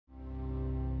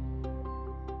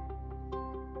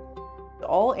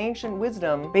All ancient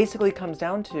wisdom basically comes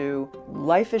down to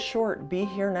life is short, be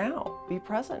here now, be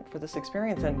present for this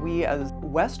experience. And we as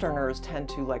Westerners tend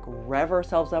to like rev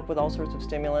ourselves up with all sorts of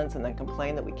stimulants and then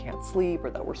complain that we can't sleep or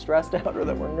that we're stressed out or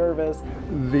that we're nervous.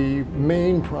 The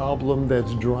main problem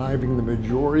that's driving the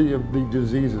majority of the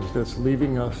diseases that's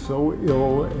leaving us so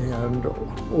ill and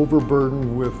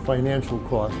overburdened with financial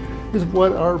costs is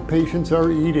what our patients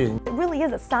are eating. It really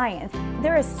is a science.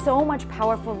 There is so much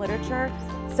powerful literature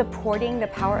supporting the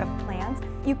power of plants.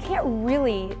 You can't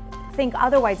really think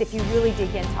otherwise if you really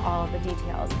dig into all of the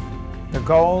details. The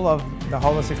goal of the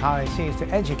Holistic Holiday Tea is to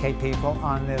educate people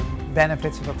on the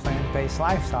benefits of a plant-based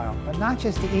lifestyle, but not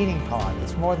just the eating part.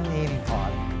 It's more than the eating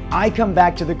part. I come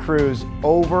back to the cruise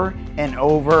over and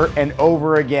over and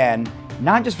over again,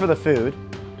 not just for the food,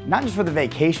 not just for the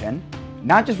vacation,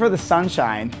 not just for the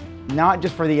sunshine, not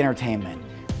just for the entertainment,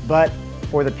 but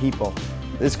for the people.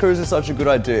 This cruise is such a good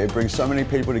idea. It brings so many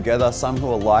people together, some who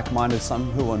are like-minded,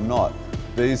 some who are not.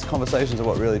 These conversations are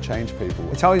what really change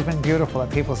people. It's always been beautiful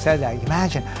that people said that.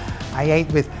 Imagine, I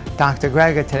ate with Dr.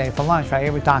 Greger today for lunch, I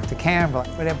ate with Dr. Campbell,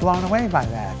 but they're blown away by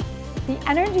that. The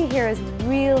energy here is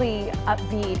really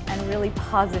upbeat and really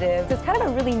positive. It's kind of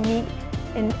a really neat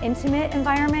and intimate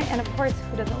environment, and of course,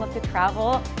 who doesn't love to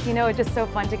travel? You know, it's just so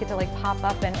fun to get to like pop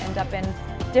up and end up in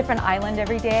different island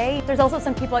every day. There's also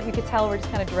some people that you could tell were just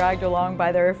kind of dragged along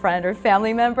by their friend or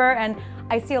family member, and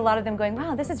I see a lot of them going,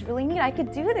 wow, this is really neat, I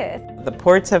could do this. The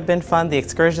ports have been fun, the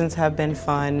excursions have been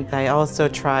fun. I also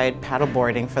tried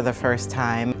paddleboarding for the first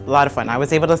time. A lot of fun. I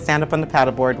was able to stand up on the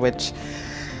paddleboard, which,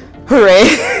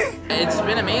 hooray. It's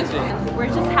been amazing. We're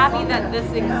just happy that this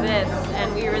exists,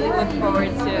 and we really look forward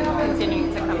to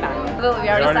continuing to come back. We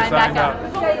already signed back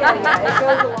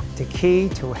up. The key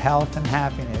to health and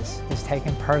happiness is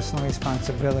taking personal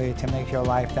responsibility to make your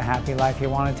life the happy life you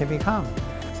want it to become.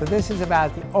 So this is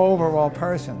about the overall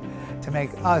person, to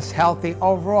make us healthy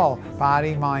overall,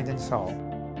 body, mind, and soul.